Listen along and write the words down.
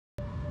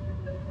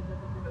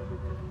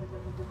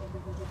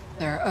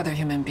There are other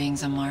human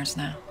beings on Mars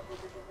now.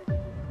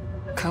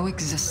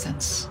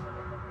 Coexistence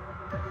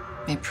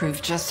may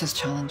prove just as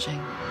challenging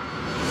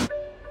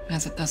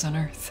as it does on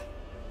Earth.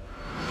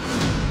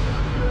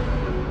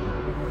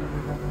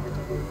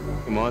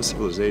 Mars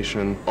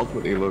civilization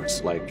ultimately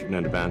looks like an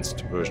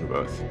advanced version of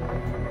Earth.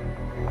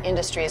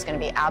 Industry is going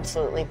to be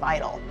absolutely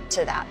vital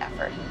to that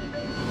effort.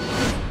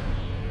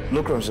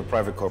 Lucrum is a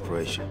private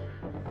corporation.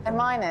 And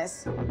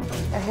miners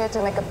are here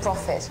to make a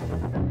profit.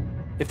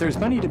 If there's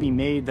money to be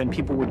made, then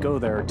people would go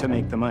there to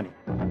make the money.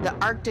 The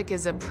Arctic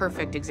is a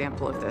perfect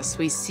example of this.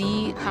 We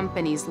see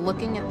companies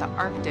looking at the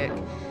Arctic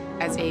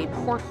as a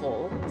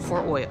porthole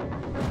for oil.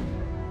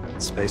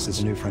 Space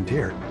is a new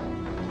frontier.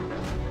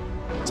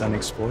 It's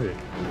unexploited.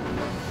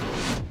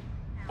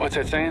 What's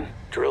that saying?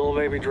 Drill,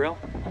 baby, drill?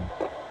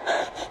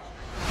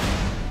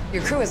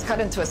 Your crew is cut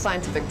into a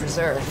scientific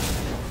preserve.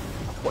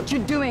 What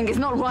you're doing is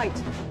not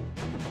right.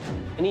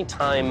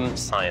 Anytime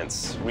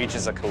science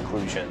reaches a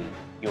conclusion,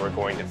 you are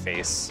going to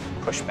face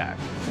pushback.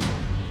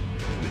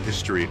 In the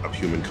history of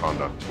human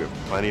conduct, we have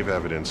plenty of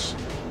evidence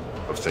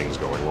of things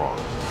going wrong.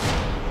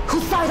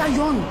 Whose side are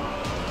you on?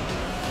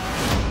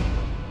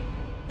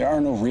 There are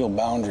no real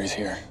boundaries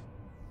here.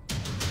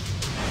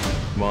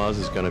 Mars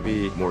is going to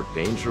be more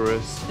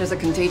dangerous. There's a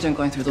contagion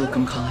going through the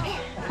Lucrum colony.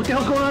 What the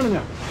hell's going on in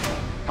there?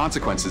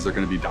 Consequences are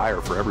going to be dire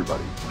for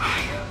everybody.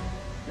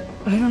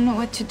 I don't know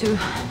what to do.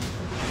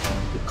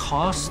 The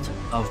cost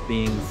of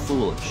being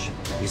foolish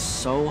is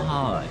so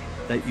high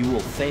that you will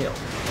fail.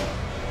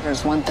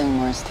 There's one thing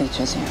Mars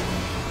teaches you.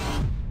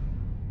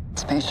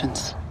 It's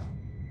patience.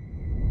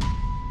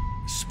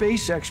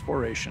 Space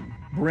exploration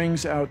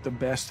brings out the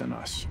best in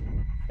us.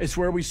 It's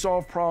where we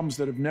solve problems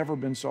that have never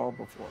been solved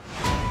before.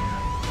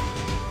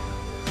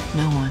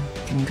 No one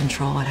can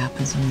control what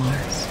happens on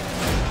Mars.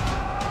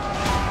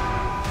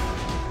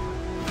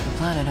 The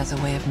planet has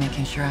a way of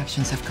making sure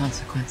actions have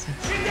consequences.